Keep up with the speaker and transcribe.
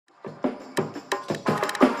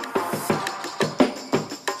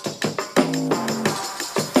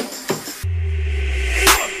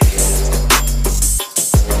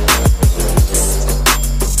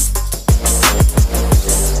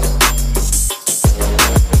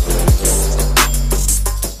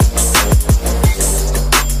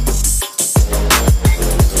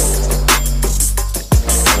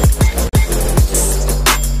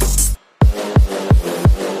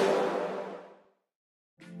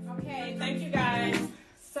Okay, thank you guys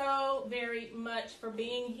so very much for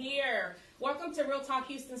being here. Welcome to Real Talk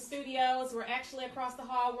Houston Studios. We're actually across the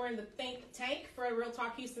hall. We're in the think tank for Real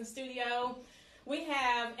Talk Houston Studio. We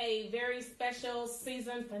have a very special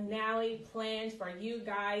season finale planned for you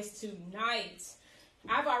guys tonight.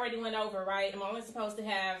 I've already went over, right? I'm only supposed to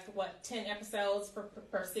have, 10 episodes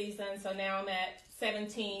per season, so now I'm at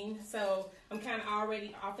 17. So I'm kind of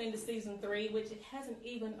already off into season 3, which it hasn't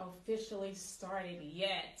even officially started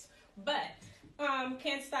yet. But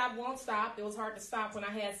can't stop, won't stop. It was hard to stop when I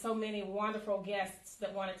had so many wonderful guests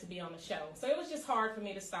that wanted to be on the show. So it was just hard for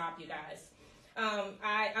me to stop, you guys.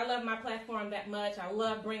 I love my platform that much. I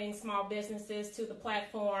love bringing small businesses to the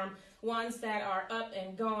platform, ones that are up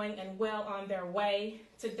and going and well on their way.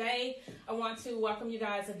 Today, I want to welcome you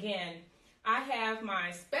guys again. I have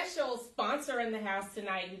my special sponsor in the house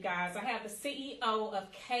tonight, you guys. I have the CEO of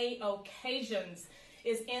K Occasions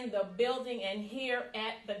is in the building and here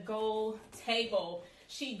at the gold table.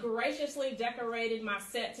 She graciously decorated my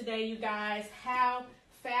set today, you guys. How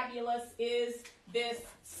fabulous is this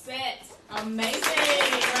set? Amazing,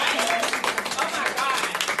 right? Oh my God.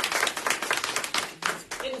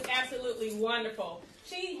 It is absolutely wonderful.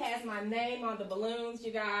 She has my name on the balloons,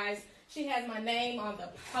 you guys. She has my name on the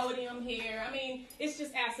podium here. I mean, it's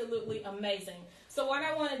just absolutely amazing. So what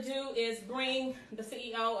I want to do is bring the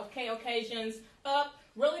CEO of K Occasions up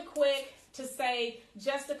really quick to say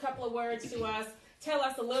just a couple of words to us. Tell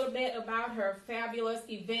us a little bit about her fabulous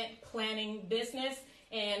event planning business.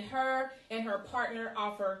 And her partner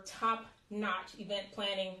offer top-notch event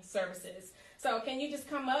planning services. So can you just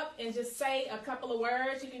come up and just say a couple of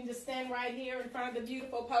words? You can just stand right here in front of the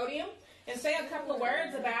beautiful podium and say a couple of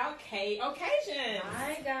words about K Occasions.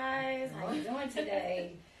 Hi, guys. How you doing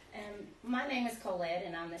today? My name is Colette,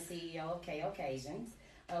 and I'm the CEO of K Occasions.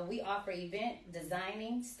 We offer event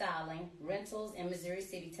designing, styling, rentals in Missouri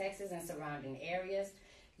City, Texas, and surrounding areas.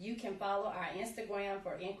 You can follow our Instagram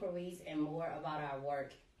for inquiries and more about our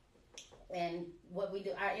work. And what we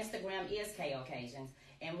do, our Instagram is K Occasions,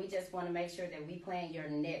 and we just want to make sure that we plan your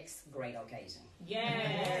next great occasion.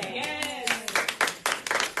 Yes, yes.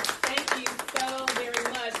 Thank you so very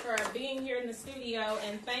much for being here in the studio,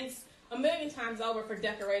 and thanks a million times over for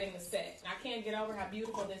decorating the set. I can't get over how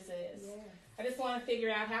beautiful this is. Yeah. I just want to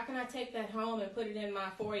figure out how can I take that home and put it in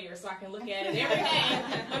my foyer so I can look at it every day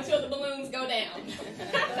until the balloons go down.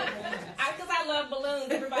 Because I love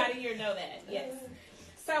balloons. Everybody here know that. Yes.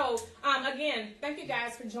 So, again, thank you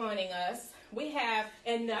guys for joining us. We have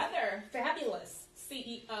another fabulous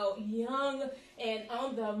CEO, young and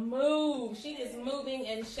on the move. She is moving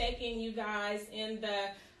and shaking, you guys, in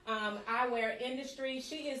the eyewear industry.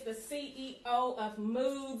 She is the CEO of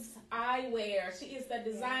Moods Eyewear. She is the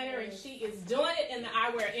designer and she is doing it in the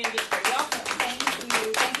eyewear industry. Welcome. Thank you.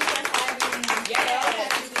 Thank you for having me. Yes. So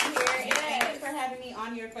happy to be here. And thank you for having me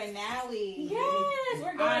on your finale. Yes,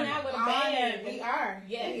 we're going out with a band. We are.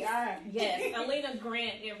 Yes. We are. Yes. Alina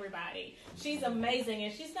Grant, everybody. She's amazing,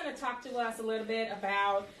 and she's going to talk to us a little bit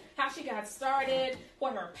about how she got started,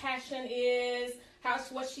 what her passion is,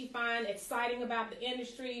 what she finds exciting about the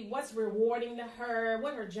industry, what's rewarding to her,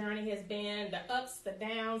 what her journey has been, the ups, the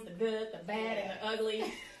downs, the good, the bad, and the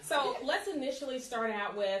ugly. So let's initially start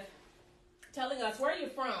out with telling us, where are you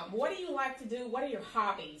from? What do you like to do? What are your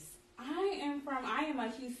hobbies? I am a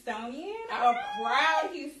Houstonian, a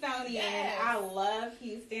proud Houstonian. Yes. I love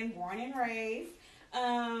Houston, born and raised.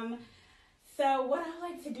 So what I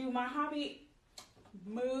like to do, my hobby,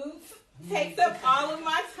 moves, takes up all of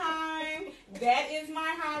my time. That is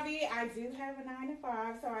my hobby. I do have a 9 to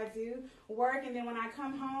 5, so I do work, and then when I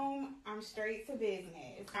come home, I'm straight to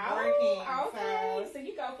business. Working. Okay. So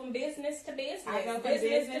you go from business to business. I go from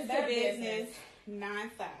business to business,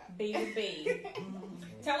 non-stop. B to B.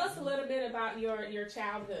 Tell us a little bit about your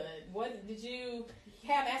childhood. What did you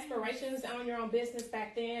have aspirations on your own business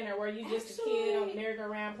back then, or were you just a kid on the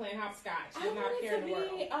merry-go-round playing hopscotch? I wanted to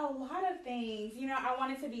be a lot of things. You know, I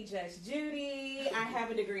wanted to be Judge Judy. I have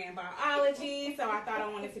a degree in biology, so I thought I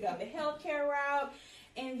wanted to go the healthcare route.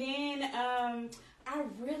 And then I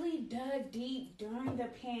really dug deep during the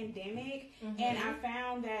pandemic, and I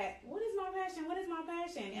found that, what is my passion? What is my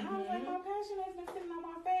passion? And I was like, my passion has been sitting on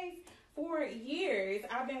my face for years.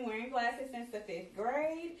 I've been wearing glasses since the 5th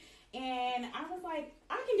grade. And I was like,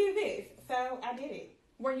 I can do this. So I did it.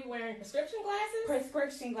 Were you wearing prescription glasses?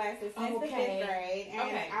 Prescription glasses since the 5th grade.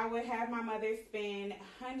 And I would have my mother spend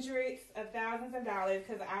hundreds of thousands of dollars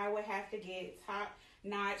because I would have to get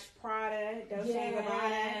top-notch Prada, Dolce &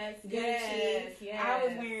 Gabbana, Gucci. Yes. I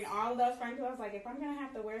was wearing all of those frames. I was like, if I'm going to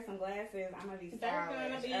have to wear some glasses, I'm going to be stylish. They're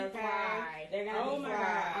going to be okay? fly. They're going to be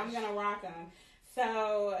fly. I'm going to rock them.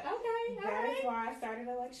 So Okay, that is alright. why I started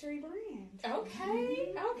a luxury brand.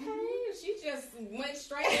 Okay. She just went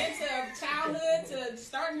straight into childhood to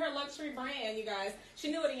starting her luxury brand, you guys.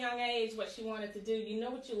 She knew at a young age what she wanted to do. You know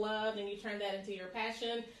what you loved, and you turned that into your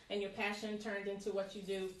passion, and your passion turned into what you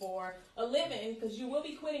do for a living, because you will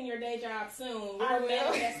be quitting your day job soon. I We're will.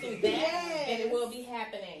 manifesting that, Yes. and it will be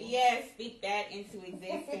happening. Yes, speak that into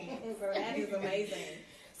existence. So that is amazing.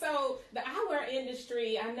 So the eyewear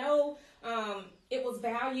industry, I know it was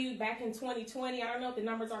valued back in 2020. I don't know if the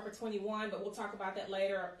numbers are for 21, but we'll talk about that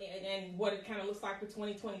later and what it kind of looks like for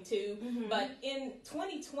 2022. Mhm. But in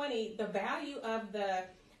 2020, the value of the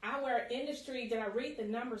eyewear industry, did I read the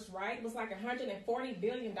numbers right, was like $140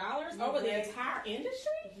 billion over the Right. entire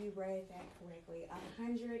industry? You read that correctly.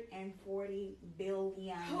 140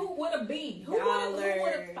 billion. Who would have been? Who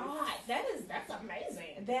would have thought? That's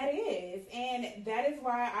amazing. That is, and that is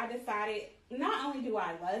why I decided. Not only do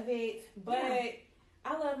I love it, but Yeah.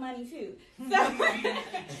 I love money too. So,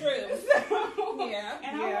 True. so Yeah.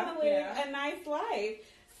 and yeah, I want to live a nice life.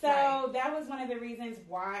 So Right. that was one of the reasons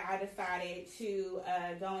why I decided to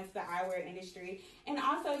go into the eyewear industry. And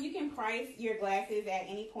also, you can price your glasses at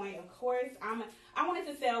any point. Of course, I wanted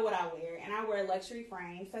to sell what I wear, and I wear luxury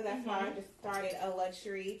frames, so that's why I just started a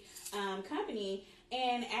luxury company.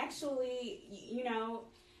 And actually, you know,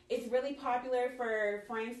 it's really popular for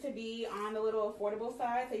frames to be on the little affordable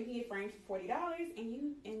side. So you can get frames for $40, and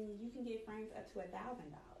you can get frames up to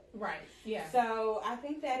 $1,000. Right. Yeah. So I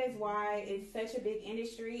think that is why it's such a big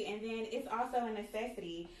industry, and then it's also a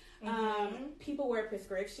necessity. People wear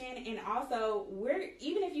prescription, and also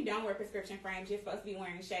even if you don't wear prescription frames, you're supposed to be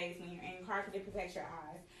wearing shades when you're in your car because it protects your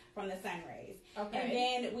eyes from the sun rays. Okay. And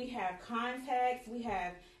then we have contacts, we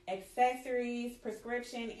have accessories,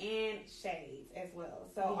 prescription, and shades as well.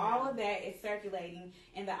 So all of that is circulating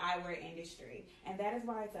in the eyewear industry, and that is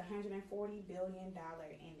why it's $140 billion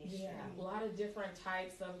industry. Yeah, a lot of different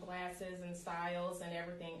types of glasses and styles and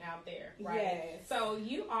everything out there, right? Yes. So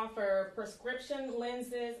you offer prescription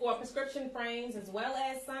lenses or prescription frames as well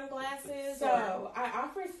as sunglasses? So I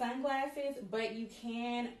offer sunglasses, but you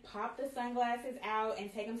can pop the sunglasses out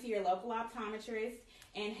and take them to your local optometrist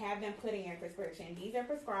and have them put in your prescription. These are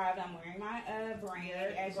prescribed. I'm wearing my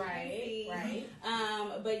brand, as you can see. Right.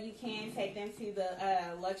 But you can take them to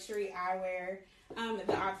the luxury eyewear,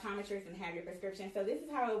 the optometrist, and have your prescription. So this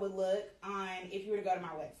is how it would look on if you were to go to my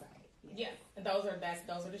website. Yeah, and those are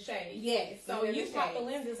the shades. Yes. So these are you the pop the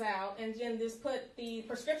shades. lenses out and then just put the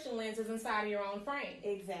prescription lenses inside of your own frame.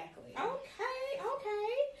 Exactly.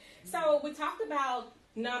 Okay. So we talked about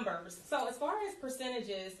numbers. So as far as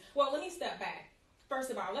percentages, well, let me step back. First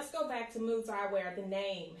of all, let's go back to Moods Eyewear, the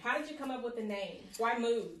name. How did you come up with the name? Why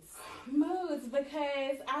Moods? Moods,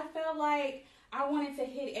 because I felt like I wanted to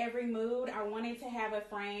hit every mood. I wanted to have a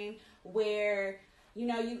frame where, you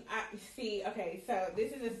know, so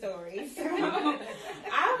this is a story. So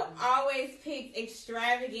I've always picked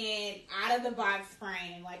extravagant, out of the box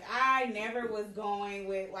frame. Like, I never was going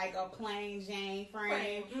with like a plain Jane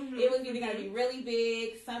frame. Right. It was either going to be really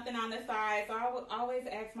big, something on the side. So I would always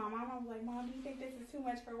ask my mom, I was like, Mom, do you think this is too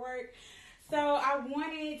much for work? So I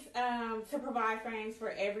wanted to provide frames for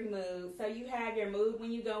every mood. So you have your mood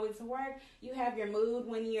when you go into work. You have your mood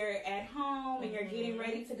when you're at home and you're getting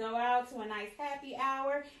ready to go out to a nice happy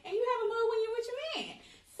hour. And you have a mood when you're with your man.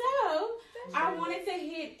 So I wanted to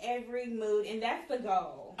hit every mood, and that's the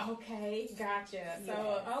goal. Okay, gotcha. Yes.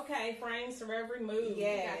 So, okay, frames for every mood.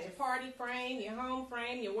 Yes. You got your party frame, your home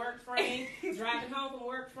frame, your work frame, driving home from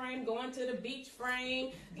work frame, going to the beach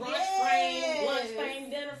frame, brunch frame, lunch frame,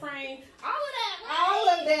 dinner frame, all of that, right? All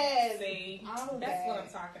of that. See, All of that's that. what I'm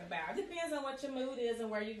talking about. Depends on what your mood is and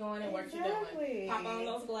where you're going and what you're doing. Exactly. Pop on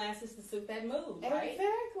those glasses to suit that mood, right?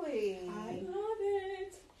 Exactly. I love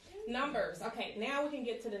it. Numbers. Okay, now we can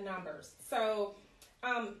get to the numbers. So,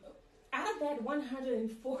 out of that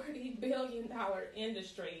 $140 billion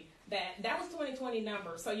industry, that was 2020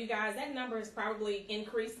 number. So you guys, that number has probably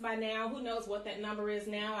increased by now. Who knows what that number is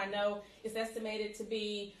now? I know it's estimated to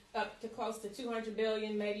be up to close to 200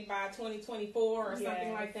 billion maybe by 2024 or something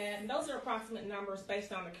Yes. like that. And those are approximate numbers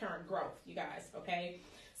based on the current growth, you guys, okay?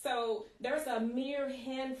 So there's a mere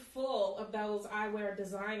handful of those eyewear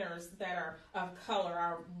designers that are of color,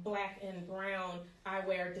 our black and brown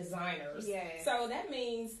eyewear designers. Yes. So that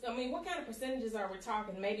means, I mean, what kind of percentages are we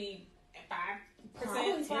talking? Maybe 5%,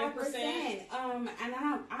 Probably 10%? 5%. And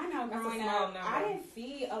I know That's a growing small up, number. I didn't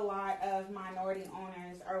see a lot of minority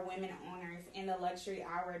owners or women owners in the luxury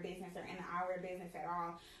eyewear business or in the eyewear business at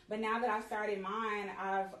all. But now that I've started mine,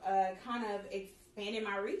 I've kind of expanded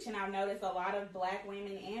my reach, and I've noticed a lot of black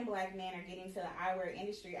women and black men are getting to the eyewear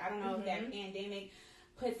industry. I don't know if that pandemic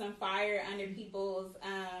put some fire under people's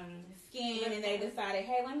skin, and they decided,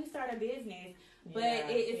 hey, let me start a business. But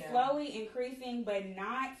it is slowly increasing, but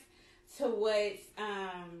not to what's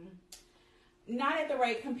not at the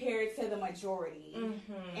rate compared to the majority.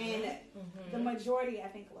 And the majority, I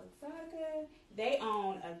think, Luxottica, they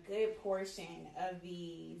own a good portion of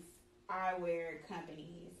these eyewear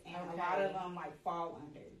companies, and a lot of them like fall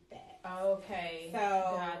under that. Okay. So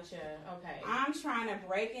gotcha. Okay. I'm trying to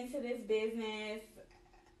break into this business.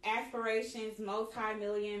 Aspirations,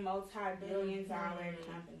 multi-million, multi-billion dollar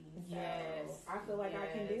companies. So I feel like I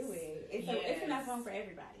can do it. It's enough room for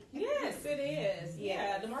everybody. Yes, it is.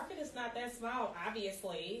 Yeah, the market is not that small,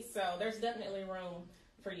 obviously. So there's definitely room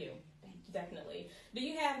for you. Definitely. Do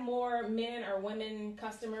you have more men or women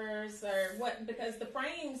customers, or what? Because the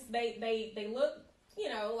frames, they look,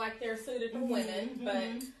 like they're suited for women,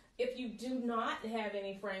 but if you do not have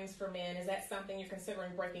any frames for men, is that something you're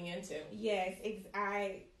considering breaking into? Yes,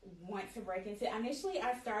 I want to break into. Initially,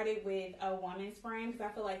 I started with a woman's frame because I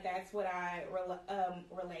feel like that's what I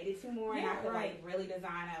related to more, and I could like really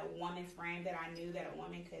design a woman's frame that I knew that a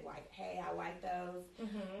woman could like, hey, I like those.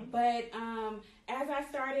 But as I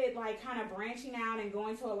started like kind of branching out and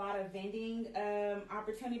going to a lot of vending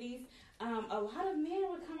opportunities, a lot of men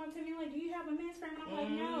would come up to me like, do you have a men's frame? And I'm like,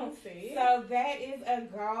 no. So that is a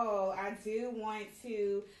goal. I do want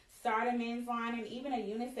to start a men's line and even a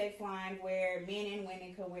unisex line where men and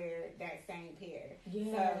women could wear that same pair.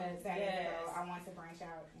 Yes, so that is a goal I want to branch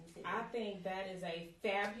out into. I think that is a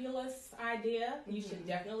fabulous idea. You should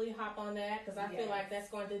definitely hop on that, because I feel like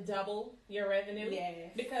that's going to double your revenue.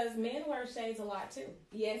 Yes. Because men wear shades a lot too.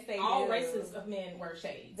 Yes, they do. All races of men wear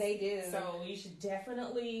shades. They do. So you should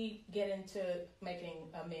definitely get into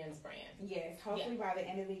making a men's brand. Yes, hopefully by the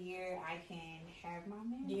end of the year I can have my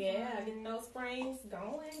men's brand. Get those frames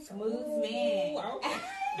going. Smooth men. Okay.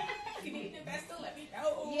 If you need an investor, let me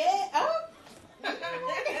know. Yeah. Oh.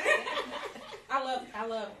 I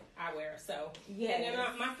love eyewear. So and then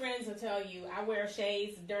my friends will tell you I wear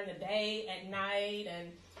shades during the day, at night,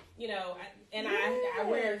 and I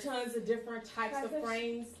wear tons of different types of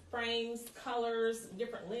frames, colors,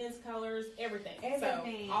 different lens colors, everything. So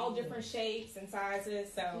all different shapes and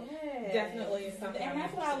sizes. So definitely is something. And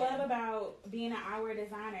that's what I love about being an eyewear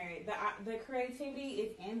designer. The creativity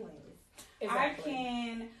is endless. Exactly. I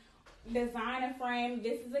can design a frame.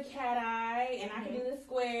 This is a cat eye, and I can do the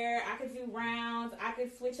square. I could do rounds. I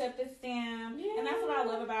could switch up the stem, and that's what I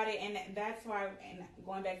love about it. And that's why, and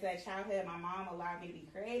going back to that childhood, my mom allowed me to be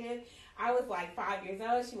creative. I was like 5 years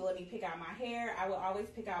old. She would let me pick out my hair. I would always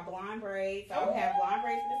pick out blonde braids. So I would have blonde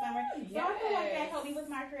braids in the summer. So I feel like that helped me with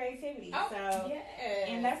my creativity.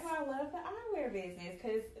 And that's why I love the eyewear business,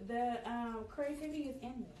 because the creativity is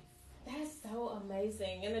endless. That's so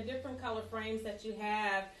amazing. And the different color frames that you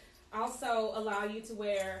have also allow you to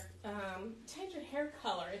wear, change your hair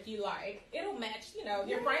color if you like. It'll match,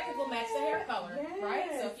 your frames will match the hair color, right?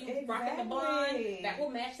 So if you're rocking the blonde, that will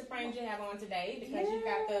match the frames you have on today, because you've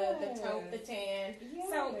got the taupe, the tan.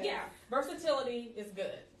 So versatility is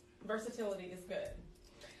good. Versatility is good.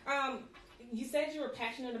 You said you were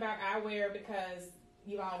passionate about eyewear because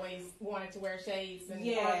you always wanted to wear shades and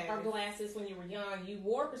or glasses when you were young. You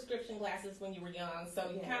wore prescription glasses when you were young, so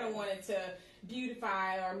you kind of wanted to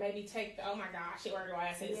beautify, or maybe take the, oh my gosh, she wear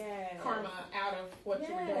glasses, karma out of what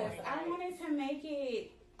you were doing. I wanted to make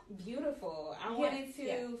it beautiful. I wanted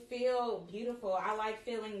to feel beautiful. I like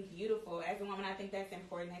feeling beautiful. As a woman, I think that's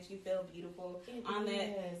important, that you feel beautiful on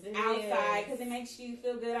the outside, because it makes you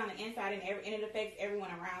feel good on the inside, and it affects everyone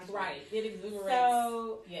around you. Right. It exuberates.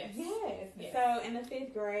 So, So in the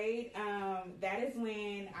 5th grade, that is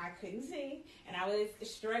when I couldn't see, and I was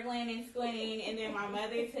struggling and squinting, and then my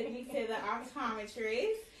mother took me to the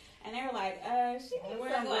optometrist, and they were like, she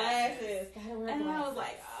needs some glasses. And I was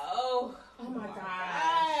like, oh my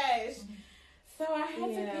gosh. So I had to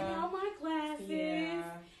pick out my glasses.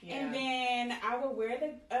 And then I would wear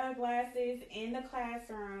the glasses in the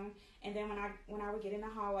classroom. And then when I would get in the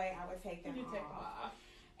hallway, I would take them off.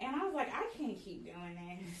 And I was like, I can't keep doing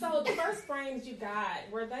that. So the first frames you got,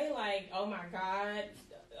 were they like, oh my God,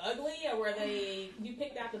 ugly, or were they, you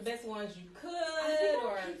picked out the best ones you could?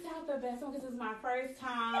 I picked out the best one because it was my first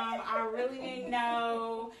time. I really didn't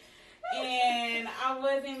know. And I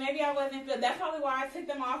wasn't feeling, that's probably why I took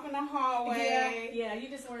them off in the hallway. Yeah, you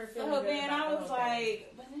just weren't feeling good. So then I was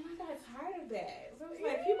like, but then I got tired of that. So it's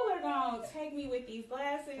like, people are going to take me with these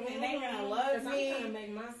glasses, and they're going to love me. I'm trying to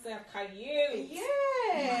make myself cute.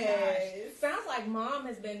 Yes. Oh, sounds like mom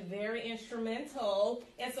has been very instrumental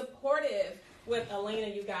and supportive with Alina,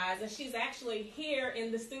 you guys, and she's actually here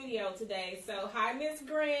in the studio today. So, hi, Miss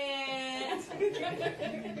Grant.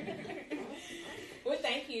 Well,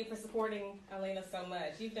 thank you for supporting Alina so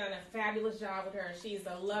much. You've done a fabulous job with her. She's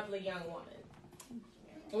a lovely young woman.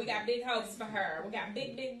 We got big hopes for her. We got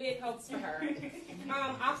big hopes for her.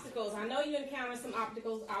 Obstacles. I know you encountered some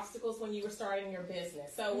obstacles when you were starting your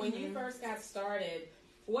business. So when you first got started,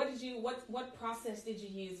 what process did you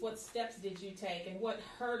use? What steps did you take? And what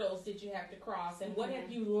hurdles did you have to cross? And what have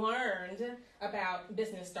you learned about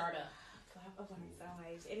business startup? I've learned so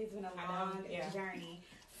much. It has been a long journey.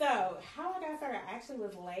 So how I got started, I actually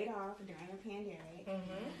was laid off during the pandemic.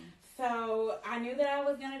 So I knew that I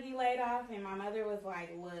was going to be laid off, and my mother was like,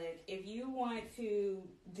 look, if you want to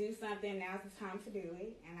do something, now's the time to do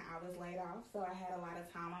it. And I was laid off, so I had a lot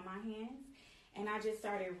of time on my hands. And I just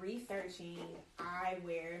started researching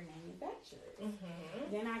eyewear manufacturers.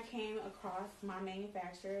 Then I came across my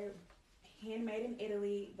manufacturer, Handmade in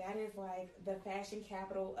Italy. That is like the fashion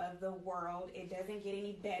capital of the world. It doesn't get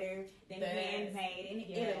any better than Handmade in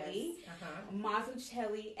Italy.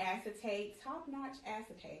 Mazzucchelli acetate, top-notch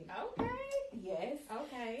acetate. Okay. Yes.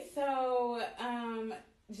 Okay. So,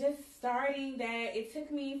 just starting that, it took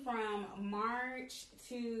me from March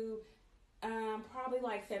to probably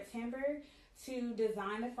like September to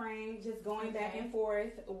design the frame, just going back and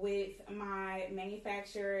forth with my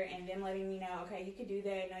manufacturer and them letting me know, okay, you can do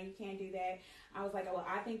that, no, you can't do that. I was like, oh, well,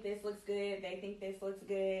 I think this looks good, they think this looks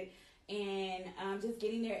good, and just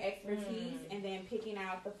getting their expertise and then picking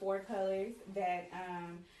out the 4 colors that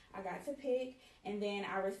I got to pick. And then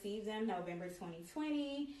I received them November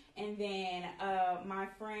 2020. And then my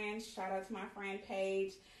friend, shout out to my friend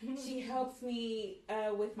Paige, she helps me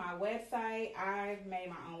with my website. I've made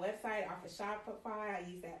my own website off of Shopify. I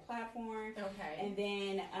use that platform. Okay. And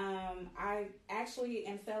then I actually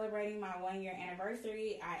am celebrating my 1-year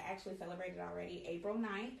anniversary. I actually celebrated already April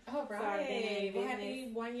 9th. Oh, right. So I've been in business.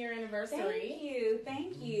 Happy 1-year anniversary.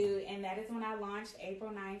 Thank you. And that is when I launched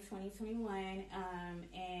April 9th, 2021.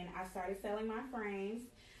 And I started selling my frames.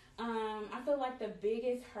 I feel like the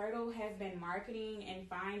biggest hurdle has been marketing and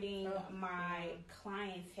finding my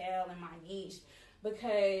clientele and my niche,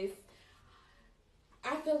 because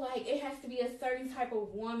I feel like it has to be a certain type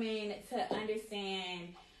of woman to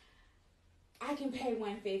understand I can pay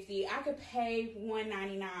 $150, I could pay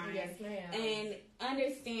 $199. Yes, ma'am. And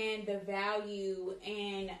understand the value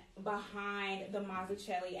and behind the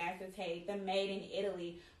Mazzucchelli acetate, the made in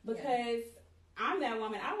Italy, because I'm that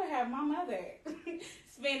woman. I would have my mother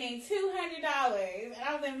spending $200, and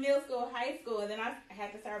I was in middle school, high school, and then I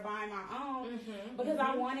had to start buying my own because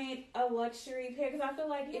I wanted a luxury pair, because I feel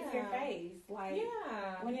like it's your face. Like,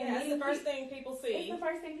 when you're that's the first thing people see. It's the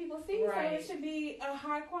first thing people see, right. So it should be a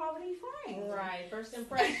high quality frame. Right, first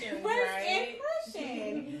impression.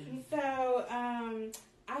 So,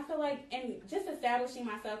 I feel like, and just establishing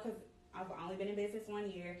myself, because I've only been in business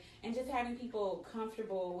 1 year, and just having people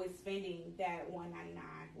comfortable with spending that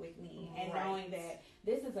 $199 with me, and knowing that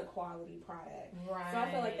this is a quality product. Right. So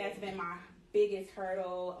I feel like that's been my biggest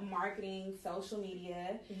hurdle: marketing, social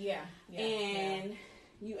media. And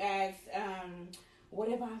you asked, what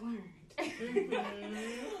have I learned?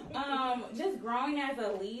 Just growing as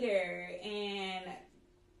a leader and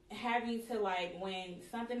having to, like, when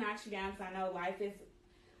something knocks you down, because I know life is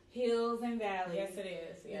hills and valleys. Yes, it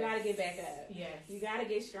is. Yes. You got to get back up. Yes. You got to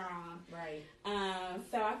get strong. Right.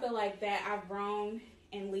 So I feel like that I've grown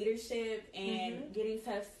in leadership and getting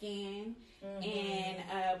tough skin and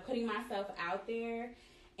putting myself out there.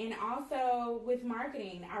 And also with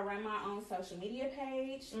marketing, I run my own social media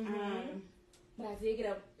page. But I did get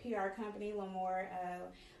a PR company, L'Amour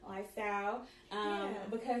Lifestyle,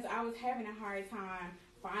 because I was having a hard time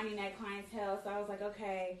finding that clientele. So I was like,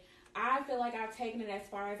 okay, I feel like I've taken it as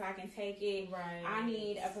far as I can take it. Right. I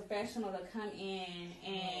need a professional to come in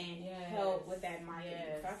and help with that marketing.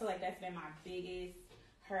 So I feel like that's been my biggest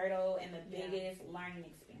hurdle and the biggest learning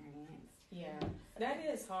experience. Yeah, that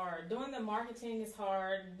is hard. Doing the marketing is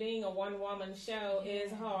hard. Being a one-woman show is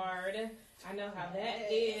hard. I know how that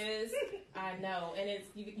is. I know. And it's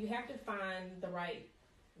you have to find the right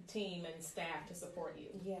team and staff to support you.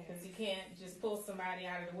 Because you can't just pull somebody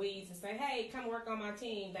out of the weeds and say, hey, come work on my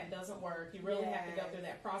team. That doesn't work. You really have to go through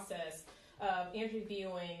that process of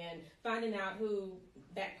interviewing and finding out who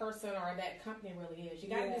that person or that company really is. You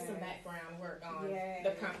got to do some background work on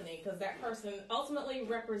the company, because that person ultimately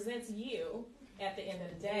represents you at the end of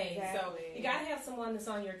the day. So you got to have someone that's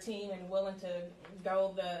on your team and willing to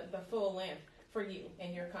go the full length for you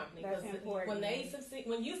and your company. Because when they succeed,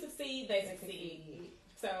 when you succeed, they succeed.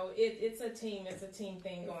 So it's a team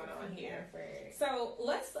thing going on here. So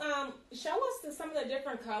let's show us some of the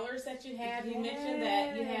different colors that you have. You mentioned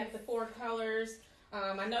that you have the 4 colors.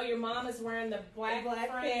 I know your mom is wearing the black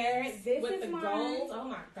pair. This with is the mine. gold. Oh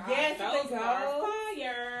my God. Yes, those the are gold.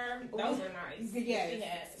 fire. Those are nice. Yes, She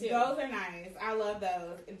has too. those are nice. I love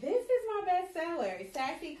those. This is my best seller,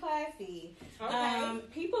 Sassy Classy. Okay.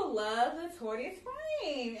 People love the tortoise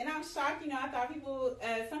frame, and I'm shocked. I thought people,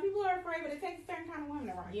 some people are afraid, but it takes a certain kind of woman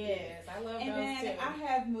to rock it. Yes, I love And those then too. I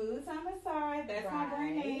have Moods on the side. That's my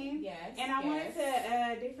brand name. Yes. And I wanted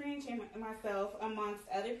to differentiate myself amongst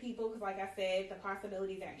other people because, like I said, the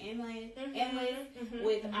possibilities are endless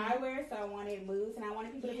with eyewear. So I wanted Moods, and I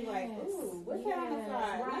wanted people to be like, "Ooh, what's that on the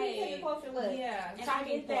side? Let me take a closer look." Yeah, And I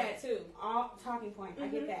get that too. all talking point. I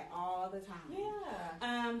get that all the time.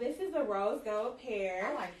 Yeah. This is a rose gold pair.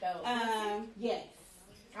 I like those. Yes.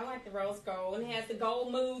 I like the rose gold, and it has the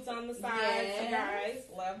gold moods on the side. So Yes. guys,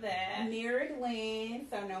 love that. Mirrored lens,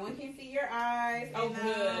 so no one can see your eyes. Oh, and, good.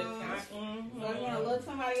 So if you want to look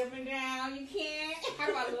somebody up and down, you can. How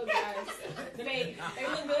do I look, guys? Do they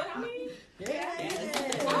look good on me? Yeah.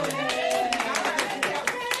 Okay. All right.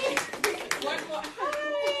 Okay. One more.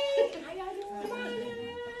 Hi. How y'all doing? Come on in.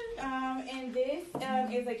 And this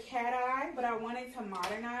is a cat eye, but I wanted to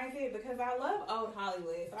modernize it because I love old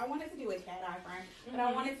Hollywood. So I wanted to do a cat eye frame, but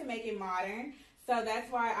I wanted to make it modern. So that's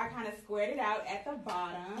why I kind of squared it out at the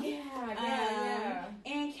bottom. Yeah.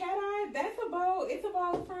 And cat eye, it's a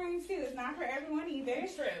bold frame too. It's not for everyone either.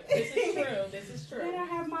 It's true. This is true. Then I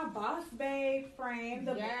have my Boss Babe frame,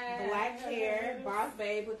 the black hair Boss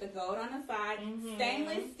Babe with the gold on the side,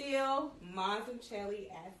 stainless steel Mazzucchelli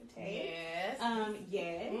acetate. Yes.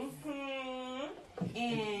 Yes.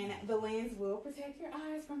 And the lens will protect your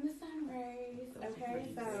eyes from the sun rays. Okay,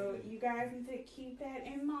 so you guys need to keep that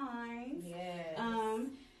in mind. Yes.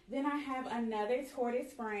 Then I have another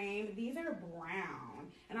tortoise frame. These are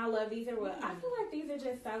brown, and I love these. I feel like these are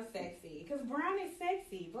just so sexy because brown is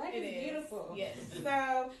sexy. Black is beautiful. Yes.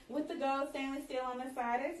 So with the gold stainless steel on the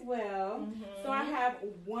side as well. So I have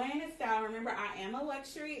one style. Remember, I am a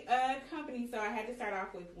luxury company, so I had to start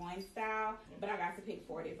off with one style, but I got to pick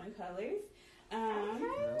 4 different colors.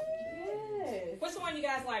 Yes. Which one you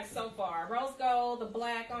guys like so far? Rose gold, the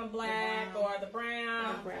black on black, or the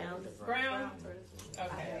brown? Brown.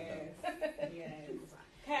 Okay. Yes.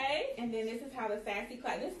 Okay. And then this is how the Sassy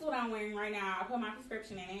Class. This is what I'm wearing right now. I put my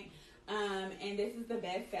prescription in it. And this is the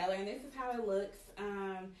best seller. And this is how it looks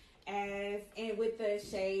and with the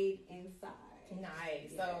shade inside.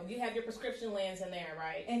 Nice. So you have your prescription lens in there,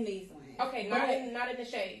 right? And these ones. Okay, not in the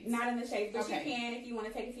shades. Not in the shades, but Okay. you can if you want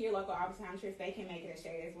to take it to your local optometrist. They can make it a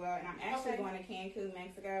shade as well. And I'm actually going to Cancun,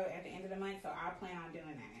 Mexico at the end of the month, so I plan on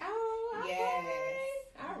doing that. Oh, okay.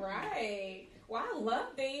 Yes. All right. Well, I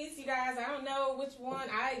love these, you guys. I don't know which one.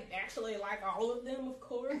 I actually like all of them, of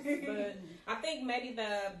course, but I think maybe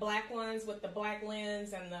the black ones with the black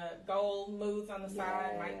lens and the gold moods on the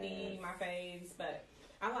side might be my faves, but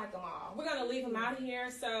I like them all. We're going to leave them out of here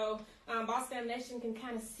so Boss Fam Nation can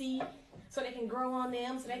kind of see, so they can grow on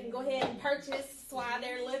them, so they can go ahead and purchase while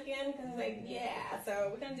they're looking. So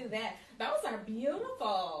we're going to do that. Those are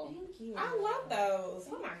beautiful. Thank you. I love those.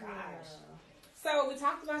 Oh, my gosh. So we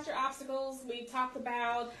talked about your obstacles. We talked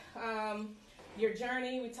about your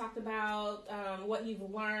journey. We talked about what you've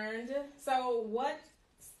learned. So what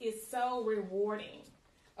is so rewarding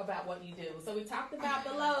about what you do? So we talked about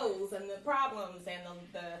the lows and the problems and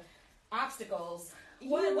the obstacles.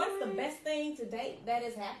 What's the best thing to date that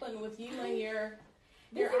has happened with you and your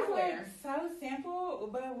This is like eyewear? so simple,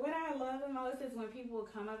 but what I love the most is when people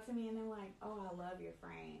come up to me and they're like, "Oh, I love your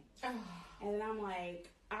frame," and then I'm like,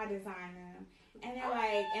 "I designed them," and they're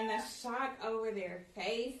like, and the shock over their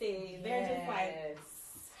faces, they're just like,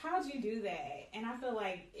 "How'd you do that?" And I feel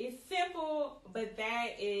like it's simple, but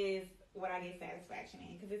that is what I get satisfaction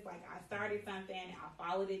in because it's like I started something, I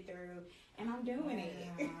followed it through, and I'm doing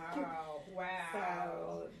it. Wow.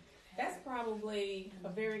 So that's probably a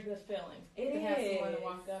very good feeling. It to have someone to is.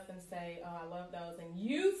 walk up and say, "Oh, I love those," and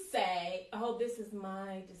you say, "Oh, this is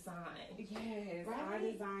my design." yes, Right? I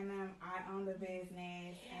design them. I own the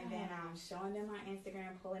business, and then I'm showing them my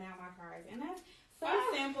Instagram, pulling out my cards, and that's so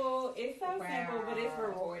simple. It's so simple, but it's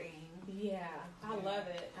rewarding. Yeah, I love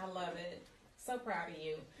it. I love it. So proud of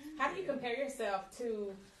you. How do you compare yourself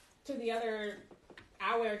to the other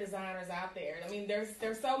eyewear designers out there? I mean, there's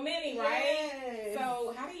so many, right? Yes.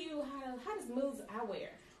 So how does Moods Eyewear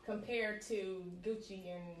compare to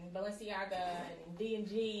Gucci and Balenciaga and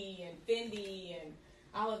D&G and Fendi and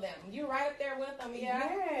All of them. You're right up there with them, yeah?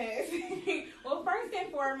 Yes. Well, first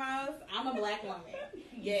and foremost, I'm a black woman.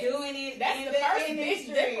 Yes. Doing it That's in the the first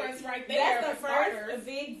industry. big difference right there. That's the for first starters.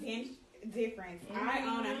 big difference. I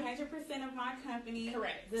Mhm. own 100% of my company.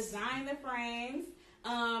 Correct. Design the frames.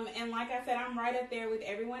 And like I said, I'm right up there with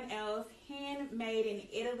everyone else. Handmade in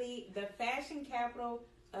Italy, the fashion capital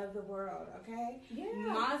of the world, okay? Yeah.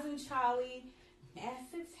 Mazzucchelli,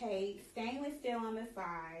 acetate, stainless steel on the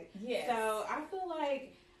side. Yes. So I feel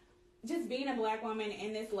like just being a black woman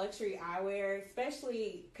in this luxury eyewear,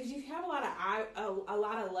 especially because you have a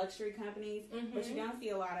lot of luxury companies, but you don't see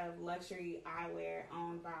a lot of luxury eyewear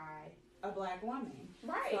owned by a black woman.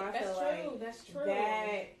 Right. So I That's feel true. like That's true.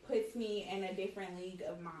 that puts me in a different league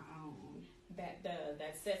of my own. That does.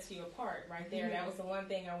 That sets you apart right there. Mhm. That was the one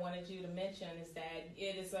thing I wanted you to mention is that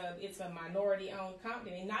it's a minority owned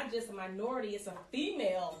company. Not just a minority, it's a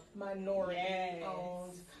female minority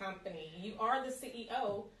owned company. You are the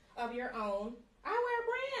CEO of your own eyewear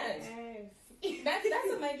brand. Yes.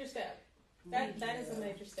 That's a major step. That Thank is you. a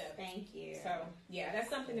major step. Thank you. So yeah, that's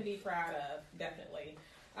something to be proud of, definitely.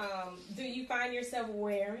 Do you find yourself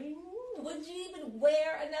wearing? Would you even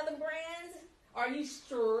wear another brand? Are you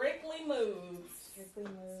strictly moves? Strictly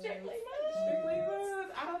moves. Strictly Strictly moves.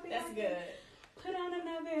 moves. I don't think That's I can good. put on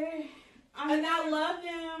another. I mean, I love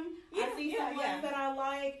them. Yeah, I see yeah, some ones that I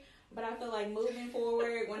like, but I feel like moving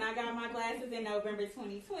forward, when I got my glasses in November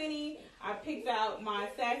 2020, I picked out my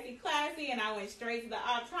Sassy Classy and I went straight to the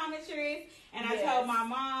optometrist. And I Yes. told my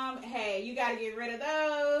mom, hey, you got to get rid of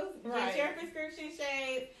those. Right. Get your prescription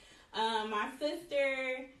shades. My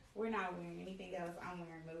sister, we're not wearing anything else. I'm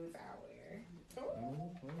wearing Moves eyewear.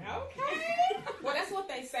 Okay. Well, that's what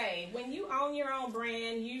they say. When you own your own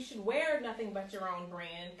brand, you should wear nothing but your own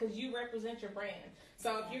brand because you represent your brand.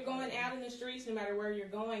 So if you're going out in the streets, no matter where you're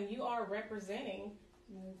going, you are representing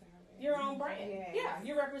Moves eyewear. your own brand. Yes. Yeah,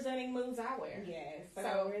 you're representing Moves Eyewear. Yes, but So-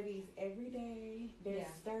 I wear these every day. They're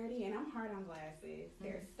Yeah. sturdy, and I'm hard on glasses.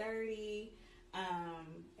 They're sturdy.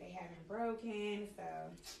 They haven't broken, so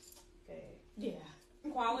good. Yeah.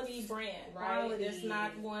 Quality brand, right? Quality. It's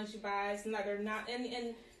not ones you buy. It's not. They're not.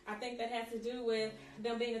 And I think that has to do with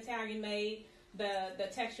them being Italian made. The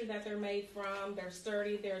texture that they're made from. They're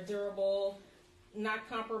sturdy. They're durable. Not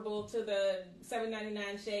comparable to the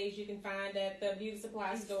 $7.99 shades you can find at the beauty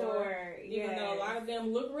supply store. Even though a lot of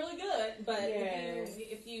them look really good, but Yes.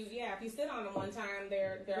 if you sit on them one time,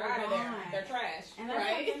 they're They're out of there. gone. They're trash. And that's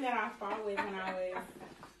right? something that I fought with when I was,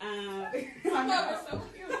 Some of them are so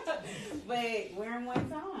cute. but wearing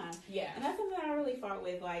one's on. Yeah. And that's something that I really fought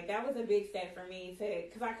with. Like, that was a big step for me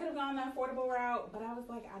because I could have gone the affordable route, but I was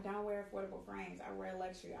like, I don't wear affordable frames. I wear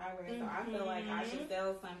luxury eyewear. So I feel like I should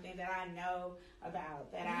sell something that I know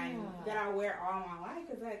about, that I wear all my life,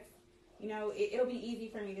 because that's, it'll be easy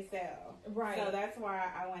for me to sell. Right. So that's why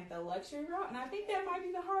I went the luxury route, and I think that might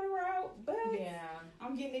be the harder route, but Yeah.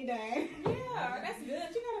 I'm getting it done. Yeah, that's good.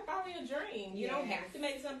 You gotta follow your dream. You don't Yes. have to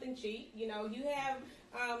make something cheap. You have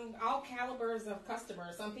all calibers of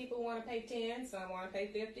customers. Some people want to pay 10, some want to pay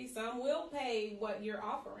 50, some will pay what you're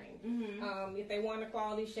offering. Mm-hmm. If they want a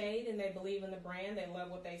quality shade and they believe in the brand, they love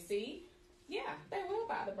what they see, yeah, they will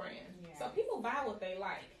buy the brand. Yeah. So people buy what they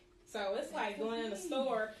like. So it's like going in the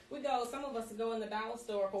store. Some of us go in the dollar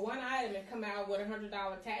store for one item and come out with $100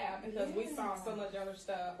 tab because we saw so much other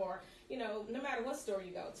stuff. Or, no matter what store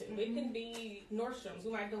you go to. It can be Nordstrom's.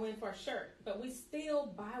 We might go in for a shirt, but we still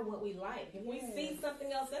buy what we like. If we see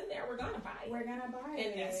something else in there, we're going to buy it. We're gonna buy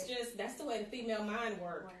it. And that's the way the female mind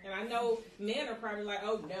works. And I know men are probably like,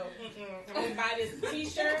 oh no, I'm going to buy this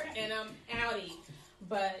t-shirt and I'm outie.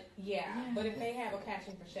 But but if they have a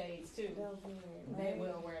passion for shades too, they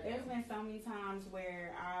will wear them. There's been so many times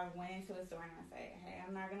where I went into a store and I say, hey,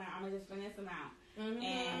 I'm gonna just spend this amount.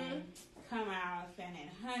 And come out spending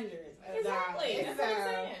hundreds of Exactly. dollars. That's what I'm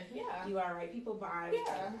saying. Yeah. You are right. People buy.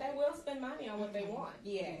 Yeah, they will spend money on what they want.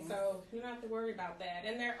 Yes. So you don't have to worry about that.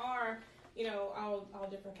 And there are, all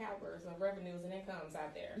different calibers of revenues and incomes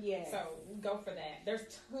out there. Yes. So go for that. There's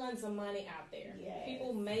tons of money out there. Yes.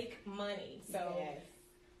 People make money. So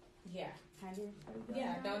yeah.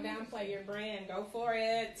 Don't downplay your brand. Go for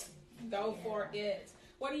it. Go for it.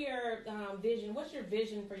 What are your vision? What's your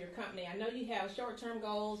vision for your company? I know you have short-term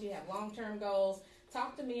goals. You have long-term goals.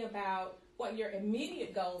 Talk to me about what your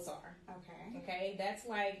immediate goals are. Okay, that's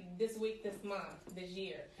like this week, this month, this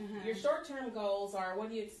year. Your short-term goals are what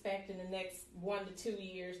do you expect in the next 1 to 2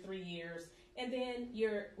 years, 3 years, and then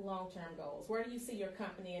your long-term goals. Where do you see your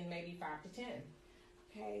company in maybe 5 to 10?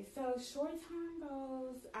 Okay, so short-term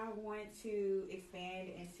goals, I want to expand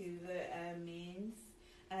into the men's.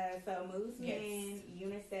 So Moves Men,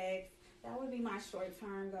 unisex, That would be my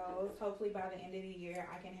short-term goals. Hopefully by the end of the year,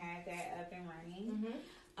 I can have that up and running.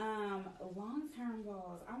 Long-term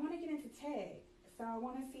goals. I want to get into tech. So I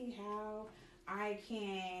want to see how I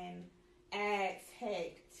can add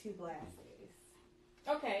tech to glasses.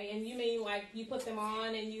 Okay, and you mean like you put them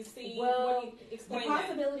on and you see? Well, explain the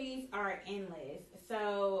possibilities are endless.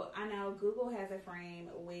 So I know Google has a frame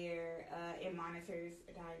where it monitors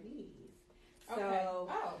diabetes. So, okay.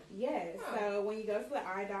 Oh. Yes. Huh. So when you go to the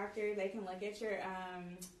eye doctor, they can look at your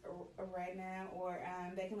retina, or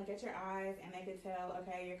they can look at your eyes, and they can tell,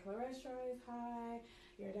 okay, your cholesterol is high,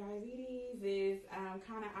 your diabetes is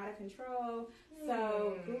kind of out of control.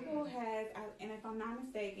 So Google has, and if I'm not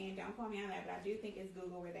mistaken, don't quote me on that, but I do think it's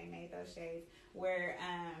Google where they made those shades, where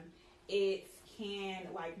it can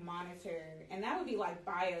like monitor, and that would be like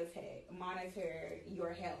biotech, monitor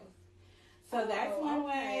your health. So that's one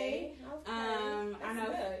way. Okay. I know.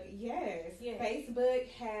 Good. Yes. Yes. Facebook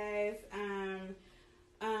has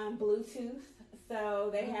Bluetooth, so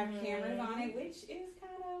they have cameras on it, which is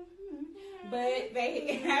kind of, but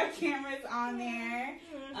they have cameras on there.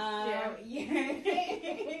 Yes.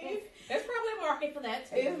 There's probably a market for that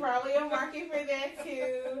too. There's probably a market for that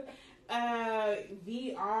too.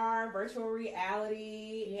 VR, virtual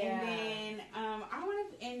reality, and then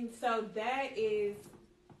and so that is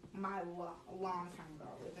my long-term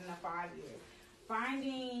goal within the 5 years.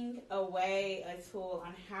 Finding a way, a tool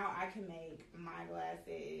on how I can make my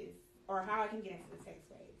glasses, or how I can get into the tech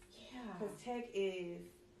space. Yeah. Because tech is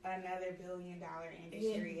another billion-dollar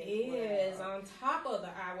industry. It is on top of the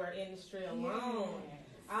eyewear industry alone. Yes.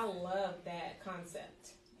 I love that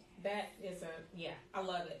concept. That is I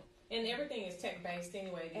love it. And everything is tech-based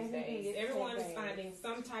anyway these days. Everyone is finding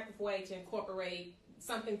some type of way to incorporate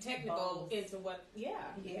something technical into what,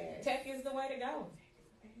 tech is the way to go.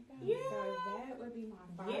 Yeah. So that would be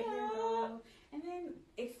my 5-year goal. And then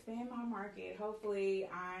expand my market. Hopefully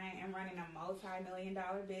I am running a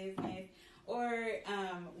multi-million-dollar business, or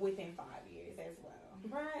within 5 years as well.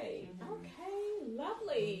 Right. Okay.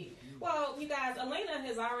 Lovely. Well, you guys, Elena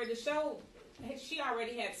has already showed. She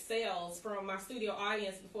already had sales from my studio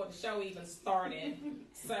audience before the show even started.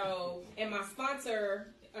 So, and my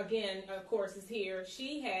sponsor, again, of course, is here.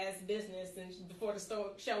 She has business and before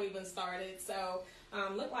the show even started. So,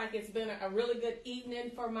 look like it's been a really good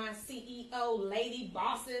evening for my CEO lady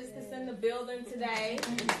bosses that's in the building today.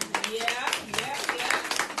 Yeah.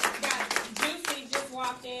 Got Juicy just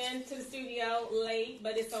walked in to the studio late,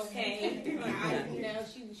 but it's okay.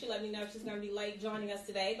 She let me know she's going to be late joining us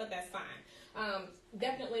today, but that's fine.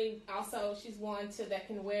 Definitely also she's one that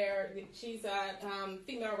can wear, she's a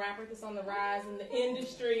female rapper that's on the rise in the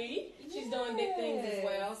industry. She's doing big things as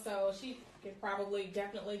well, so she can probably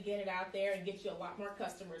definitely get it out there and get you a lot more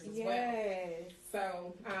customers as well.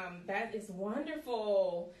 So that is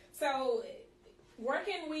wonderful. So where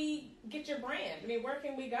can we get your brand? I mean, where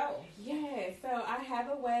can we go? Yes, so I have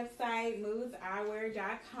a website,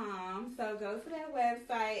 moodseyewear.com. So go to that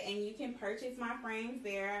website and you can purchase my frames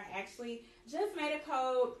there. I actually just made a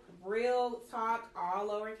code, Real Talk, all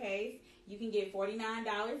lowercase. You can get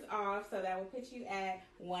 $49 off, so that will put you at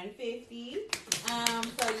 $150.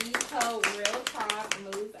 So use code Real Talk,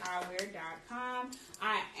 moodseyewear.com.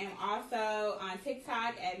 I am also on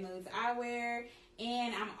TikTok at Moods Eyewear.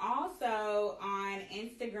 And I'm also on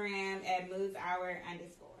Instagram at moodseyewear_.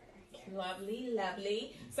 Lovely,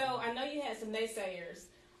 lovely. So I know you had some naysayers.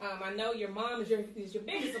 I know your mom is your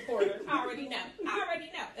biggest supporter. I already know.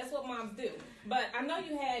 That's what moms do. But I know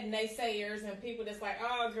you had naysayers and people that's like,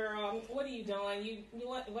 oh, girl, what are you doing?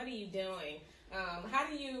 What are you doing?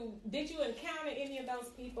 Did you encounter any of those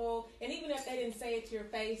people? And even if they didn't say it to your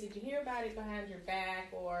face, did you hear about it behind your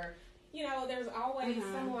back? Or, there's always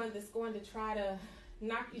someone that's going to try to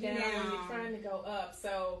knock you down when you're trying to go up.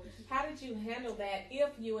 So how did you handle that if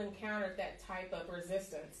you encountered that type of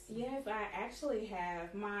resistance? Yes, I actually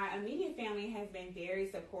have. My immediate family has been very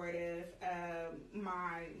supportive.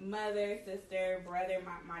 My mother, sister, brother,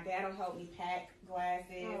 my dad will help me pack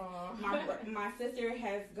glasses. My sister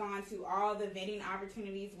has gone to all the vending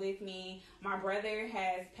opportunities with me. My brother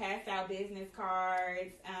has passed out business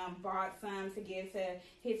cards, bought some to give to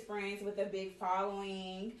his friends with a big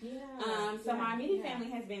following. My immediate family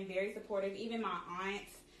has been very supportive. Even my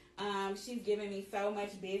aunt, she's given me so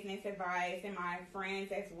much business advice, and my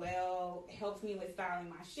friends as well helps me with styling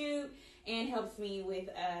my shoot and helps me with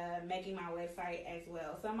making my website as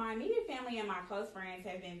well. So my immediate family and my close friends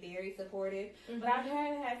have been very supportive. But I've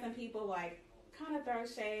had some people like kind of throw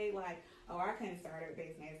shade, like, oh, I couldn't start a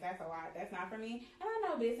business. That's a lot. That's not for me. And I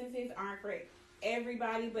know businesses aren't for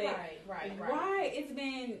everybody, but right. It's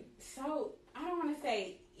been so, I don't want to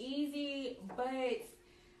say easy, but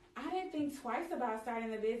I didn't think twice about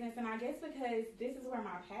starting the business, and I guess because this is where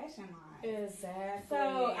my passion lies. Exactly.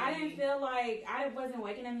 So I didn't feel like I wasn't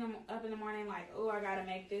waking up in the morning like, oh, I gotta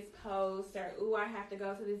make this post, or oh, I have to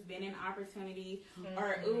go to this vending opportunity,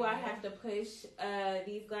 or oh, I have to push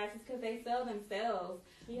these glasses because they sell themselves.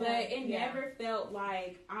 Yeah. But it never felt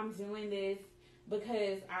like I'm doing this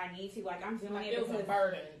because I need to. Like I'm doing Like it it was because a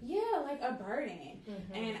burden. yeah, like a burden.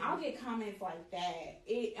 And I'll get comments like that.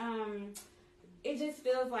 It just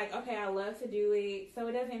feels like, okay, I love to do it, so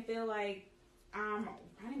it doesn't feel like I'm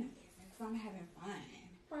running a business. So I'm having fun.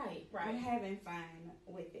 Right. I'm having fun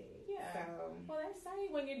with it. Yeah. So Well, they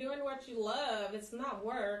say when you're doing what you love, it's not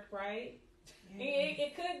work, right? yeah.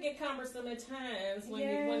 It could get cumbersome at times when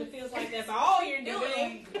Yes. it feels like that's all you're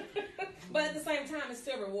doing. But at the same time, it's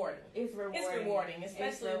still rewarding. It's rewarding. It's rewarding,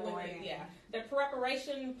 especially when rewarding. the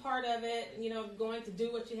preparation part of it. Going to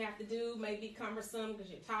do what you have to do may be cumbersome because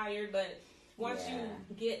you're tired, but once you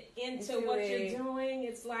get into what you're doing,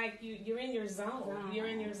 it's like you're in your zone. You're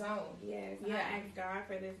in your zone. Yes. Yeah. I ask God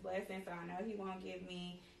for this blessing, so I know He won't give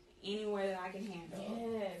me anywhere that I can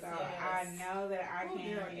handle. Yes. So I know that I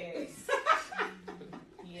can. Girl, yes.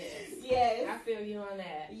 Yes. Yes. I feel you on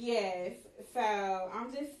that. Yes. So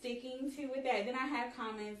I'm just sticking to with that. Then I have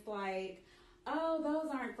comments like, oh,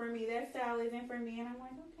 those aren't for me. That style isn't for me. And I'm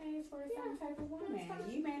like, okay, it's for a certain type of woman.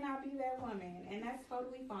 You may not be that woman. And that's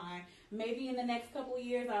totally fine. Maybe in the next couple of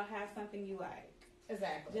years, I'll have something you like.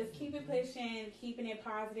 Exactly. Just keep it pushing, keeping it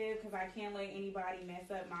positive, because I can't let anybody mess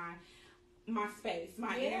up my space,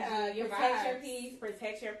 my energy. your protect your vibes. peace,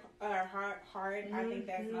 protect your heart. I think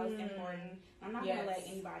that's most important. I'm not going to let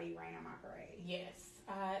anybody rain on my parade. Yes.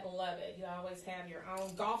 I love it. You always have your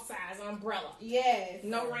own golf size umbrella. Yes.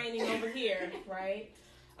 No raining over here, right?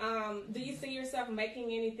 Do you see yourself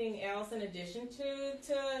making anything else in addition to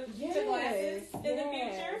glasses in the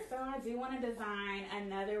future? So I do want to design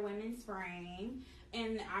another women's frame,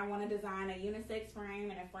 and I want to design a unisex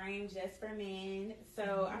frame and a frame just for men.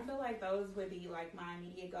 So I feel like those would be like my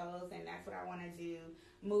immediate goals, and that's what I want to do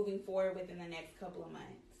moving forward within the next couple of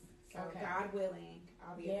months. So God willing,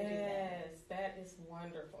 I'll be able to do that. Yes, that is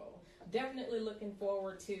wonderful. Definitely looking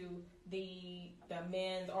forward to the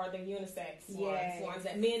men's or the unisex ones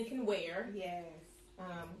that men can wear. Yes.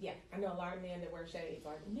 I know a lot of men that wear shades.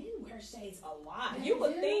 Like, men wear shades a lot. They You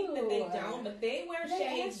would do. think that they don't, but they wear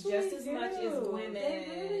shades just as much as women. They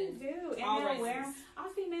really do. And All they'll wear races. them.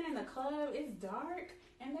 I'll see men in the club, it's dark,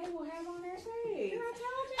 and they will have on their shades. I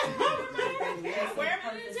told you. Wear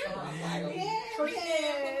them too.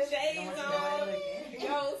 Yes. Shades on.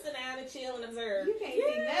 Go sit down and chill and observe. You can't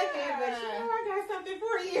see nothing, but you know I got something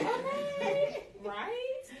for you.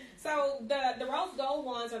 Right? So the rose gold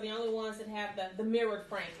ones are the only ones that have the mirrored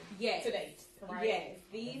frame to date. Right? Yes.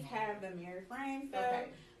 These have the mirror frame, so Okay.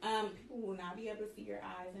 people will not be able to see your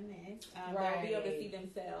eyes in this. They'll be able to see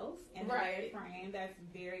themselves in the mirror frame. That's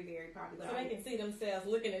very, very popular. So they can see themselves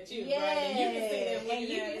looking at you, yes. right? And you can see them and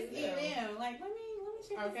looking you at can see them. Like, let me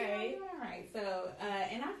check this Okay. out. All right. So,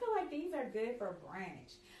 and I feel like these are good for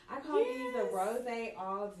brunch. I call these the rose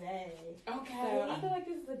all day. Okay. So I feel like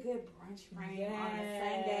this is a good brunch frame on a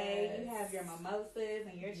Sunday. You have your mimosas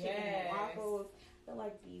and your chicken and waffles. I feel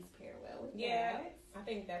like these pair well with that. I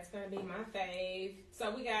think that's going to be my fave.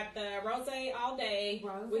 So we got the rose all day.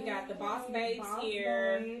 We got the boss babes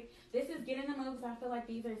here. Babe. This is Get in the Mood, because I feel like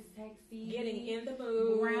these are sexy. Getting in the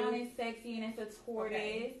mood. Brown is sexy, and it's a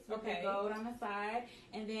tortoise with the Okay. gold on the side.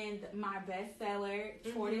 And then my bestseller,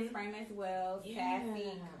 tortoise frame as well.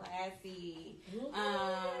 Sassy, classy.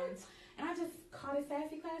 And I just called it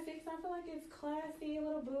Sassy Classy because I feel like it's classy, a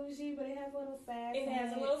little bougie, but it has a little sass. It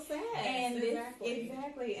has a little sass. And exactly.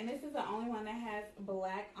 exactly. And this is the only one that has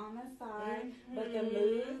black on the side, but the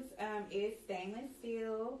moods is stainless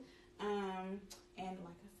steel. And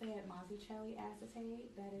like I said, Mazzucchelli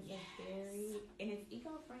acetate. That is and it's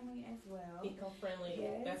eco-friendly as well. Eco-friendly.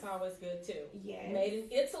 Yes. That's always good too. Yes. Made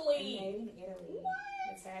in Italy. Made in Italy. What?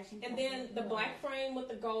 The fashion And then the black frame with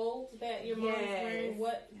the gold that your mom's wearing.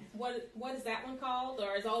 What is that one called?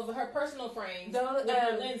 Or is those her personal frames with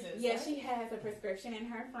her lenses? Yeah, right? she has a prescription in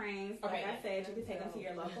her frames. Like I said, you can take them to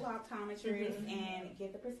your local optometrist and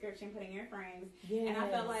get the prescription put in your frames. Yes. And I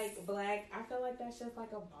felt like I feel like that's just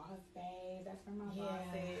like a boss babe. That's for my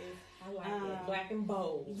bosses. I like it. Black and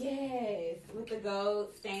bold. Yes, with the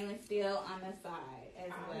gold stainless steel on the side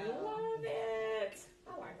as well. I love it.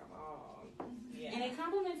 I like them all. Yeah. And it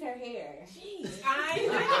complements her hair. Jeez, I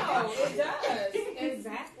know. It does.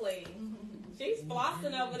 Exactly. She's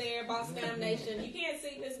flossing over there, Boss Damn Nation. You can't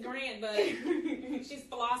see Miss Grant, but she's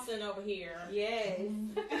flossing over here. Yes.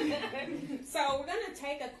 So we're going to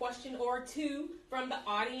take a question or two from the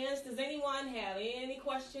audience. Does anyone have any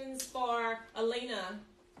questions for Alina?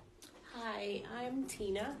 Hi, I'm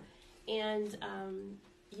Tina, and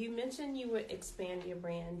you mentioned you would expand your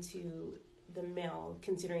brand to the male,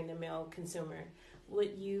 considering the male consumer.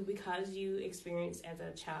 Would you, because you experienced as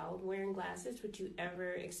a child wearing glasses, would you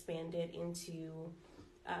ever expand it into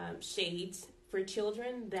shades for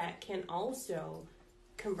children that can also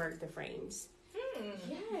convert the frames?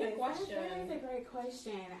 Yes, Good question. That is a great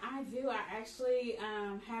question. I do. I actually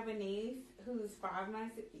have a niece who's 5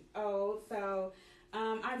 months old, so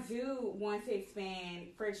I do want to expand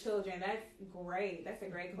for children. That's great. That's a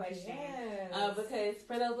great question. Yes. Because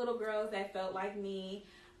for those little girls that felt like me,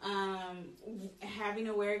 having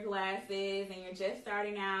to wear glasses and you're just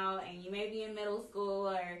starting out and you may be in middle school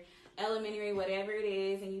or elementary, whatever it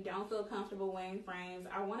is, and you don't feel comfortable wearing frames,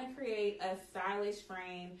 I want to create a stylish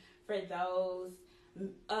frame for those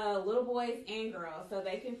little boys and girls so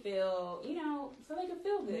they can feel, so they can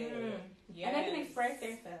feel good. Yes. And they can express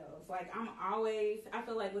themselves. Like, I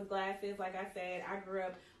feel like with glasses, like I said, I grew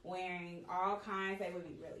up wearing all kinds. They would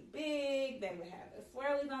be really big. They would have the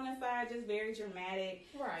swirlies on the side, just very dramatic.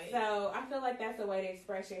 Right. So I feel like that's a way to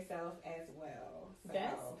express yourself as well. So.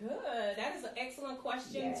 That's good. That is an excellent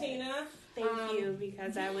question, Yes. Tina. Thank you,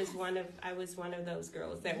 because I was one of those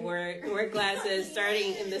girls that wore glasses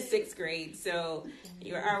starting in the 6th grade. So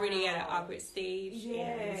you're already at an awkward stage,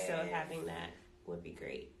 and so having that would be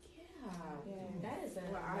great. Yeah. That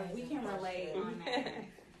is we can relate on that.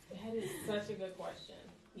 That is such a good question.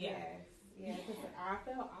 Yeah. Yes. Because I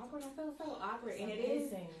felt awkward. I felt so awkward. It's And it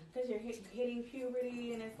is amazing. because you're hitting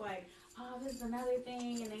puberty and it's like, oh, this is another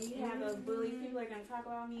thing. And then you have those bullies. People are going to talk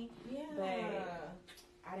about me. Yeah. But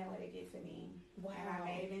I didn't let it get to me. Wow. And I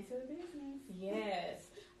made it into a business. Yes.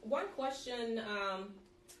 One question,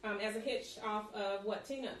 as a hitch off of what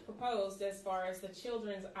Tina proposed as far as the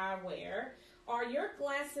children's eyewear, are your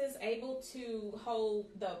glasses able to hold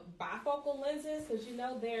the bifocal lenses? Because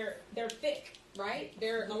they're thick, right?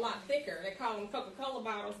 They're a lot thicker. They call them Coca-Cola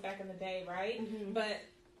bottles back in the day, right? Mm-hmm. But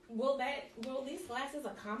will these glasses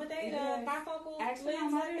accommodate Yes. a bifocal Actually, my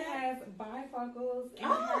lens mother like that? has bifocals in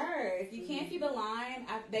hers. You can't see the line.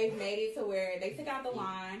 They've made it to where they took out the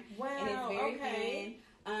line. Wow. And it's very okay.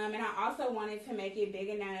 thin. And I also wanted to make it big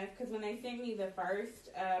enough because when they sent me the first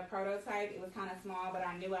prototype, it was kind of small, but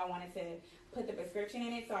I knew I wanted to put the prescription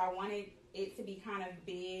in it, so I wanted it to be kind of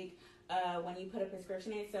big when you put a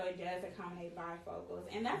prescription in, so it does accommodate bifocals.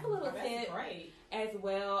 And that's a little tip Great. as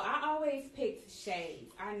well. I always picked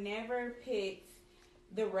shades. I never picked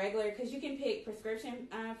the regular, because you can pick prescription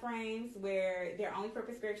frames where they're only for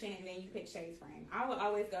prescription, and then you pick shades frame. I would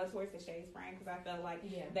always go towards the shades frame because I felt like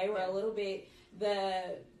they were a little bit,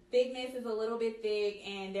 the thickness is a little bit thick,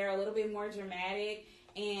 and they're a little bit more dramatic,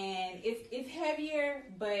 and it's heavier,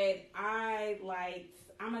 but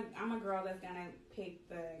I'm a girl that's gonna pick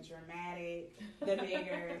the dramatic, the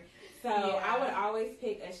bigger. So I would always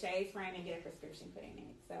pick a shades frame and get a prescription put in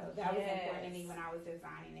it. So that was important to me when I was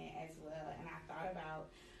designing it as well. And I thought about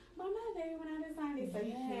my mother when I designed it. So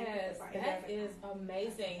Yes, that is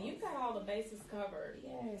amazing. You've got all the bases covered.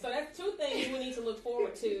 Yes. So that's two things we need to look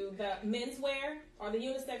forward to: the men's wear or the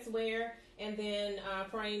unisex wear, and then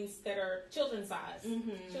frames that are children's size.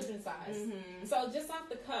 Mm-hmm. Children's size. Mm-hmm. So just off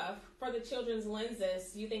the cuff, for the children's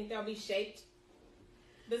lenses, you think they'll be shaped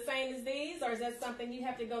the same as these, or is that something you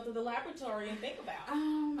have to go to the laboratory and think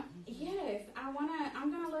about? Yes, I'm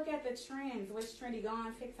gonna look at the trends, what's trendy, go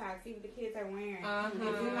on TikTok, see what the kids are wearing, and do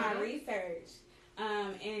Uh-huh. my research,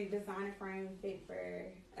 and design a frame fit for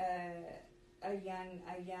a young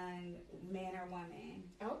man or woman.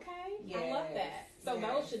 Okay, I love that. So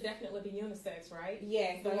those should definitely be unisex, right?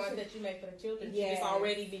 Yes, The those ones should- that you make for the children should Yes. just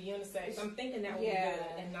already be unisex. I'm thinking that would be Yeah.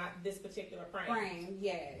 good and not this particular frame. Frame,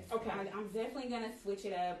 yes. Okay. I'm definitely gonna switch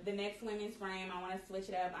it up. The next women's frame, I want to switch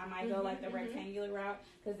it up. I might go like the rectangular route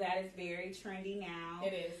because that is very trendy now.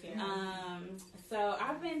 It is, yeah. So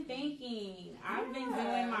I've been thinking. I've been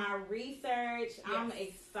doing my research. I'm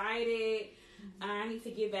excited. I need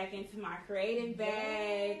to get back into my creative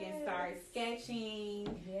bag and start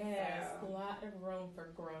sketching. Yes, So, a lot of room for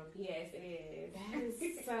growth. yes, it is. That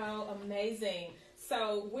is so amazing.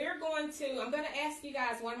 So I'm going to ask you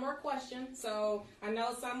guys one more question. So I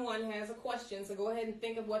know someone has a question, so go ahead and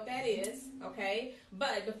think of what that is, okay?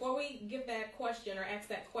 But before we give that question or ask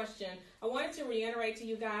that question, I wanted to reiterate to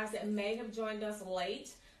you guys that may have joined us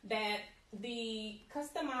late that the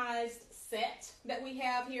customized set that we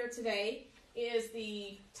have here today is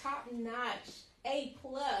the top-notch A+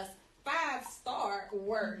 5-star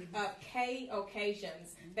work of K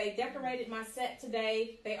Occasions. They decorated my set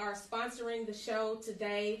today. They are sponsoring the show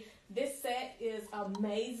today. This set is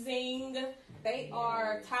amazing. They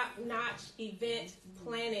are top-notch event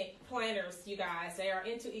planners, you guys. They are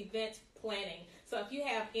into event planning. So if you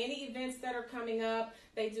have any events that are coming up,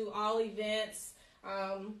 they do all events.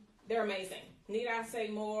 They're amazing. Need I say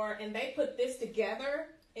more? And they put this together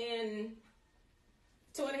in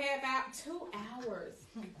 2 hours.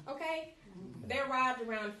 Okay? They arrived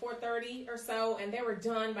around 4:30 or so, and they were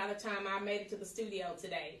done by the time I made it to the studio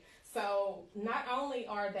today. So not only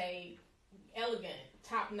are they elegant,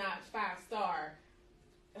 top-notch, 5-star,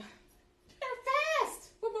 they're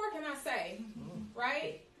fast. What more can I say?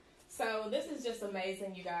 Right? So this is just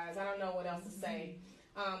amazing, you guys. I don't know what else to say.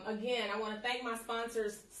 Again, I want to thank my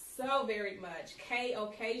sponsors so very much. K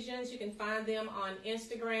Occasions. You can find them on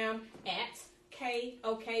Instagram at K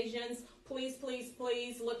Occasions. Please, please,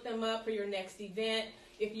 please look them up for your next event.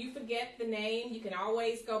 If you forget the name, you can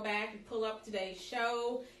always go back and pull up today's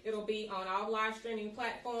show. It'll be on all live streaming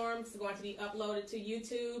platforms. It's going to be uploaded to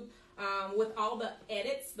YouTube with all the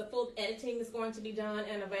edits. The full editing is going to be done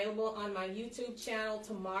and available on my YouTube channel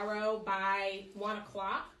tomorrow by 1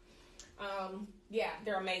 o'clock. Yeah,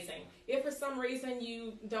 they're amazing. If for some reason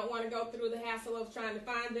you don't want to go through the hassle of trying to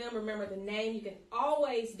find them, remember the name. You can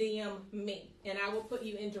always DM me, and I will put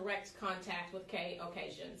you in direct contact with K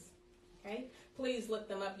Occasions. Okay? Please look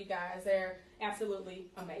them up, you guys. They're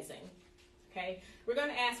absolutely amazing. Okay? We're going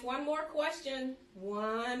to ask one more question.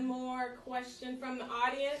 One more question from the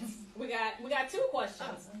audience. We got 2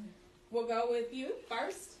 questions. We'll go with you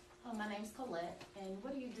first. Oh, my name's Colette, and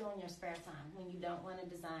what do you do in your spare time when you don't want to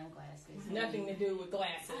design glasses? Nothing to do with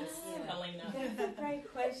glasses, Helena. That's a great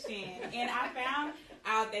question. And I found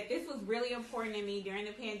out that this was really important to me during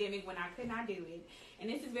the pandemic when I could not do it. And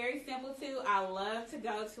this is very simple too. I love to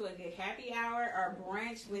go to a good happy hour or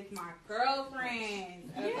brunch with my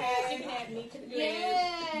girlfriends. Okay? Yes, you had me to do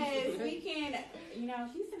Yes, we can. You know,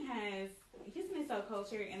 Houston is so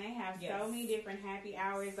cultured, and they have Yes. so many different happy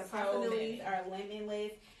hours. The So possibilities many. are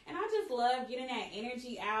limitless. And I just love getting that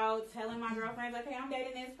energy out, telling my girlfriends, okay, I'm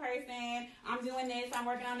dating this person, I'm doing this, I'm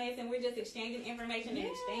working on this, and we're just exchanging information and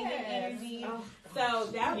exchanging energy. Oh, So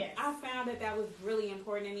that yes. I found that was really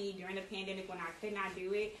important to me during the pandemic when I could not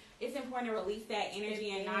do it. It's important to release that energy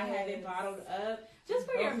It and not have it is. bottled up, just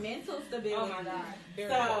for your mental stability. Oh my God. Very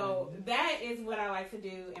So important. that is what I like to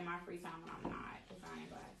do in my free time when I'm not designing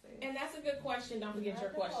glasses. And that's a good question. Don't forget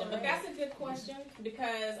your question. But that's a good question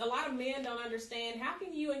because a lot of men don't understand how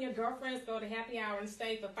can you and your girlfriends go to happy hour and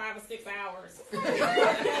stay for 5 or 6 hours?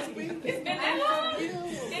 It's been that long.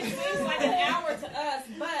 It seems like an hour to us,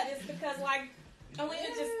 but it's because like Alina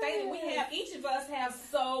just stated, each of us have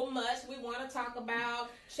so much we want to talk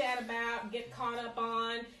about, chat about, get caught up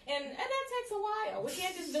on, and that takes a while. We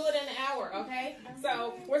can't just do it in an hour, okay?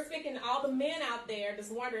 So we're speaking to all the men out there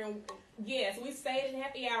just wondering, yes, we stayed in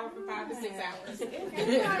happy hour for 5 to 6 hours.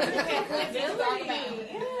 Just talk about it.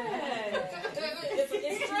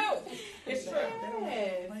 It's true. It's true.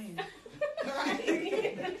 Right.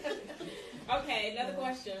 Okay, another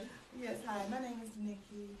question. Yes, hi, my name is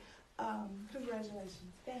Nikki.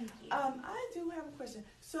 Congratulations. Thank you. I do have a question.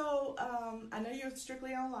 So, I know you're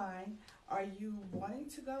strictly online. Are you wanting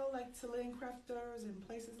to go like to Lynn Crafters and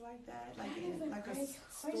places like that? Like in like a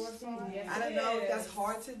storefront? Yes, I don't it know if is. that's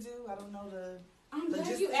hard to do. I don't know the I'm glad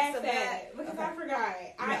logistics you asked of that because I Okay. forgot.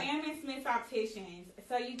 I Yeah. am in Smith's Opticians,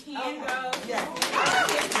 so you can Okay. go. Yeah.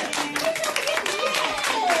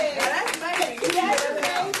 That's amazing.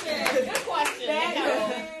 Good question.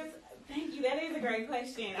 Thank you. That is a great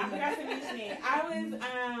question. I forgot to mention it. I was,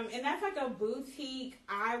 and that's like a boutique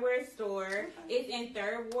eyewear store. It's in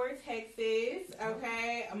Third Ward, Texas.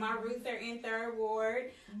 Okay, my roots are in Third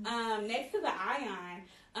Ward, next to the Ion.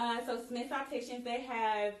 So Smith's Opticians, they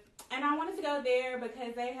have, and I wanted to go there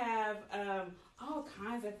because they have all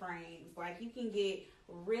kinds of frames. Like you can get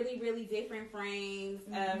really, really different frames,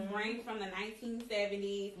 frames from the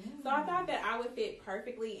 1970s. So I thought that I would fit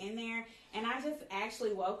perfectly in there. And I just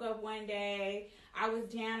actually woke up one day, I was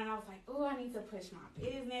down and I was like, oh, I need to push my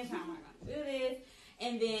business. How am I going to do this?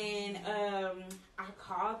 And then I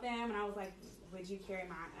called them and I was like, would you carry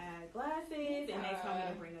my glasses? And they told me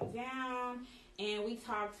to bring them down. And we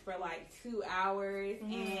talked for like 2 hours,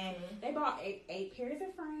 and they bought eight pairs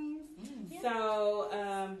of frames. So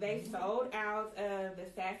they sold out of the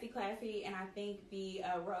Sassy Classy, and I think the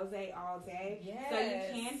Rose All Day. Yes.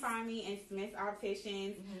 So you can find me in Smith's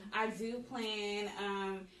Opticians. I do plan,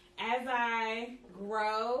 as I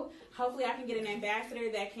grow, hopefully I can get an ambassador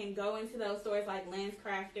that can go into those stores like Lens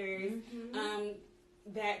Crafters.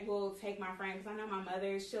 that will take my frame. Because I know my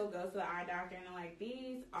mother, she'll go to the eye doctor and they're like,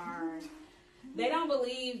 these are, they don't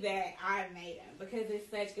believe that I made them because it's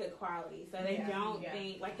such good quality. So they don't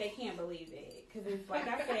think, like, they can't believe it. Because it's, like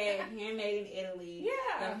I said, handmade in Italy.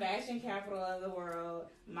 Yeah. The fashion capital of the world.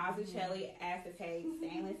 Mazzucchelli acetate,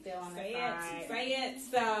 stainless steel on the side. Say it.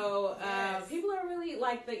 So people are really,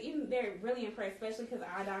 like, they're really impressed, especially because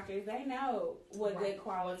eye doctors, they know what good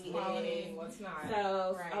quality is. What's not.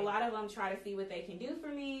 So a lot of them try to see what they can do for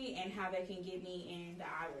me and how they can get me in the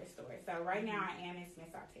eyewear store. So right now I am in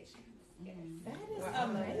Smith's Opticians. Yes. That is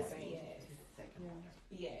amazing.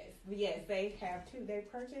 Yes, they have two. They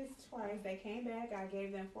purchased twice. They came back. I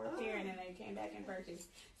gave them 4 pair, and then they came back and purchased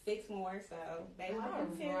 6 more. So they were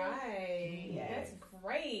too. Right. Yes. That's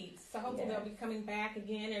great. So hopefully they'll be coming back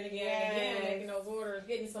again and again and again, making those orders,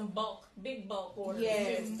 getting some big bulk orders.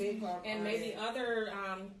 Yes, too. big bulk. And maybe other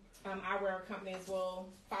eyewear companies will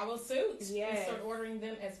follow suit and start ordering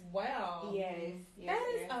them as well. Yes. That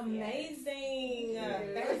is amazing.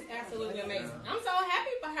 That is absolutely amazing. I'm so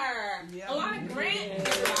happy for her. Yeah. A lot of grants,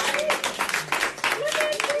 right? Look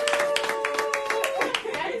at you.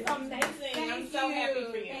 That is amazing. I'm so happy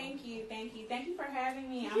for you. Thank you for having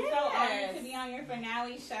me. I'm so honored to be on your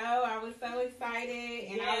finale show. I was so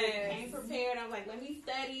excited and I came prepared. I was like, let me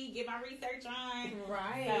study, get my research on.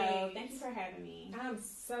 Right. So thank you for having me. I'm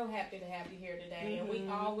so happy to have you here today, and we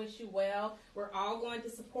all wish you well. We're all going to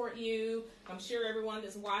support you. I'm sure everyone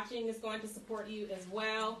that's watching is going to support you as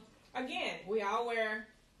well. Again, we all wear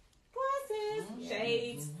glasses,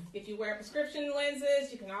 shades. If you wear prescription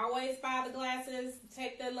lenses, you can always buy the glasses,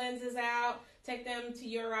 take the lenses out, take them to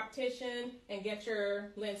your optician, and get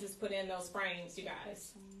your lenses put in those frames, you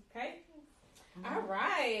guys. Okay? All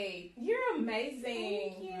right. You're amazing.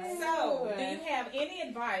 Thank you. So, do you have any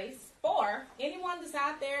advice for anyone that's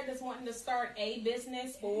out there that's wanting to start a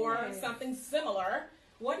business or something similar?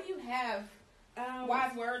 What do you have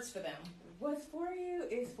wise words for them? What's for you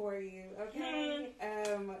is for you, okay?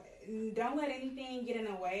 Don't let anything get in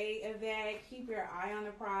the way of that. Keep your eye on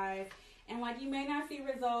the prize. And, like, you may not see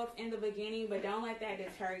results in the beginning, but don't let that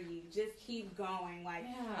deter you. Just keep going. Like,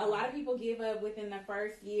 a lot of people give up within the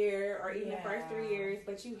first year or even the first 3 years,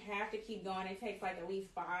 but you have to keep going. It takes, like, at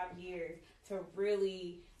least 5 years to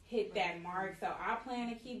really hit that mark. So I plan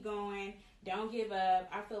to keep going. Don't give up.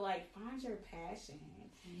 I feel like find your passion.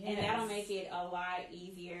 And that'll make it a lot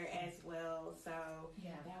easier as well. So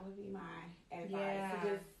that would be my advice. So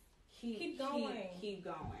just keep going. Keep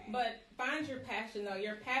going. But find your passion, though.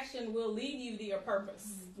 Your passion will lead you to your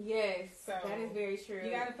purpose. Yes, so that is very true. You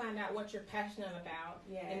got to find out what you're passionate about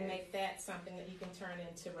and make that something that you can turn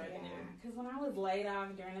into revenue. Because when I was laid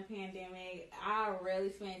off during the pandemic, I really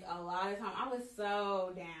spent a lot of time. I was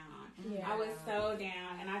so down. I was so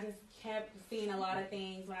down, and I just kept seeing a lot of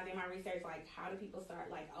things when I did my research, like how do people start,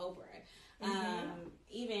 like Oprah,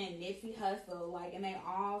 even Nipsey Hussle, like, and they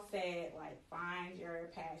all said, like, find your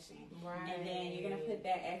passion, and then you're gonna put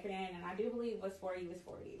that effort in. And I do believe what's for you is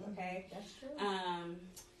for you. Okay, that's true.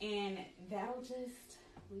 And that'll just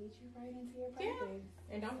lead you right into your purpose.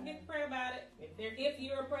 And don't forget to pray about it. If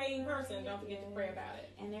you're a praying person, don't forget to pray about it.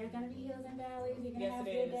 And there's going to be hills and valleys. You're going to have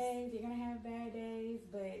good days. You're going to have bad days.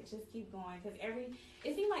 But just keep going. Because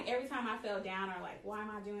it seemed like every time I fell down or like, why am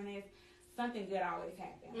I doing this? Something good always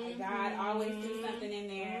happened. Like God always threw something in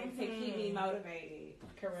there to keep me motivated.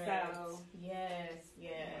 Correct. So, yes.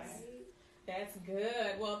 That's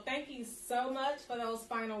good. Well, thank you so much for those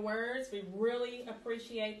final words. We really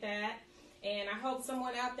appreciate that. And I hope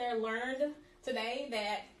someone out there learned today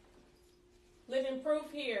that living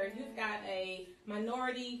proof here, you've got a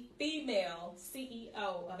minority female CEO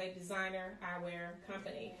of a designer eyewear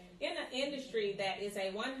company in an industry that is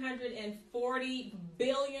a $140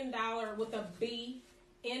 billion with a B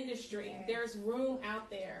industry. There's room out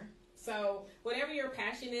there. So whatever your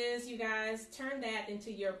passion is, you guys, turn that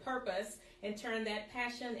into your purpose and turn that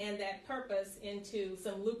passion and that purpose into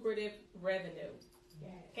some lucrative revenue.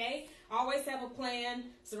 Okay? Always have a plan.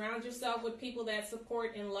 Surround yourself with people that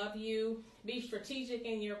support and love you. Be strategic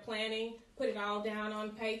in your planning. Put it all down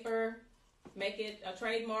on paper. Make it a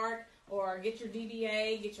trademark or get your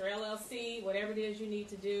DBA, get your LLC, whatever it is you need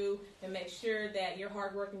to do, and make sure that your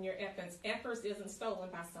hard work and your efforts isn't stolen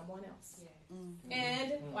by someone else.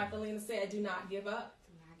 And like Alina said, do not give up.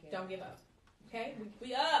 Don't give up. Okay?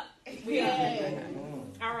 We up. We up.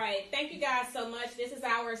 All right. Thank you guys so much. This is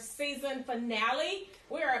our season finale.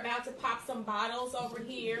 We're about to pop some bottles over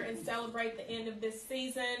here and celebrate the end of this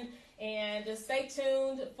season. And just stay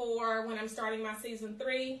tuned for when I'm starting my season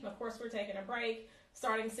 3. Of course, we're taking a break.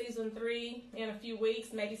 Starting season 3 in a few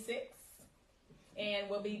weeks, maybe 6. And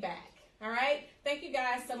we'll be back. All right. Thank you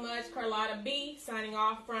guys so much. Carlotta B signing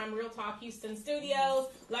off from Real Talk Houston Studios.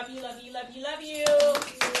 Love you, love you, love you, love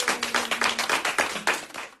you.